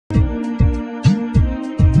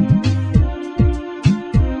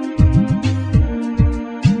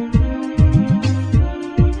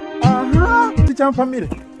Teacher Mpamire.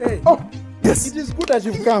 Hey. Oh, yes. It is good that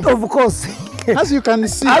you've come. Of course. As you can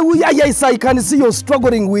see. Yes, I can see you're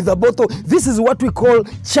struggling with a bottle. This is what we call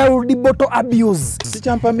child bottle abuse.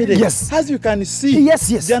 Teacher Mpamire. Yes. As you can see.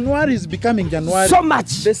 Yes. January is becoming January. So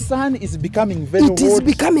much. The sun is becoming very hot. It is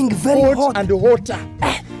becoming very hot. And hotter.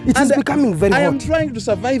 It is becoming very hot. I am trying to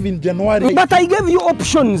survive in January. But I gave you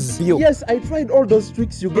options. Yes, I tried all those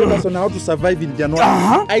tricks you gave us on how to survive in January.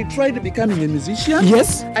 I tried becoming a musician.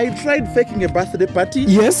 Yes. I tried faking a birthday party.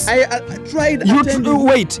 Yes. I tried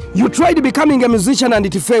wait, you tried becoming a musician and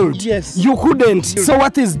it failed. Yes. You couldn't. So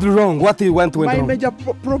what is wrong? What went wrong? My major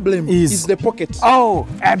problem is the pocket. Oh,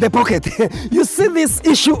 the pocket. You see, this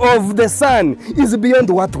issue of the sun is beyond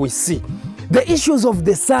what we see. The issues of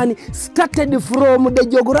the sun started from the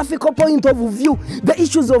geographical point of view. The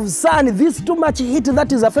issues of sun, this too much heat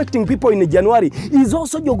that is affecting people in January, is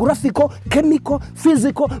also geographical, chemical,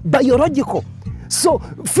 physical, biological. So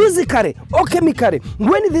physically or chemically,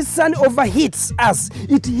 when the sun overheats us,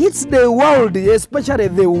 it hits the world, especially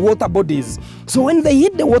the water bodies. So when they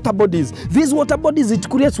hit the water bodies, these water bodies, it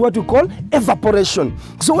creates what we call evaporation.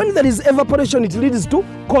 So when there is evaporation, it leads to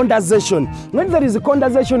condensation. When there is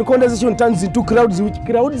condensation, condensation turns into clouds, which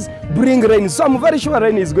clouds bring rain. So I'm very sure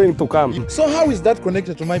rain is going to come. So how is that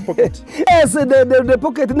connected to my pocket? Yes, the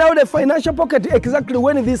pocket, now the financial pocket, exactly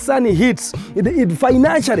when the sun hits, it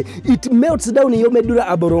financially, it melts down your medulla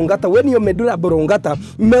oblongata. When your medulla oblongata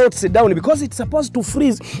melts down, because it's supposed to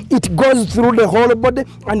freeze, it goes through the whole body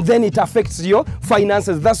and then it affects your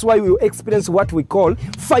finances. That's why we experience what we call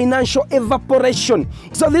financial evaporation.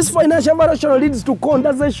 So this financial evaporation leads to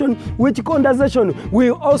condensation, which condensation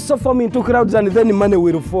will also form into clouds and then money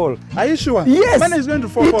will fall. Are you sure? Yes. Money is going to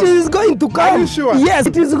fall. It is going to come. Are you sure? Yes,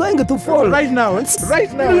 it is going to fall. Right now, eh?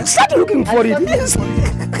 Right now. Start looking for it. Yes.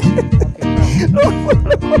 Look.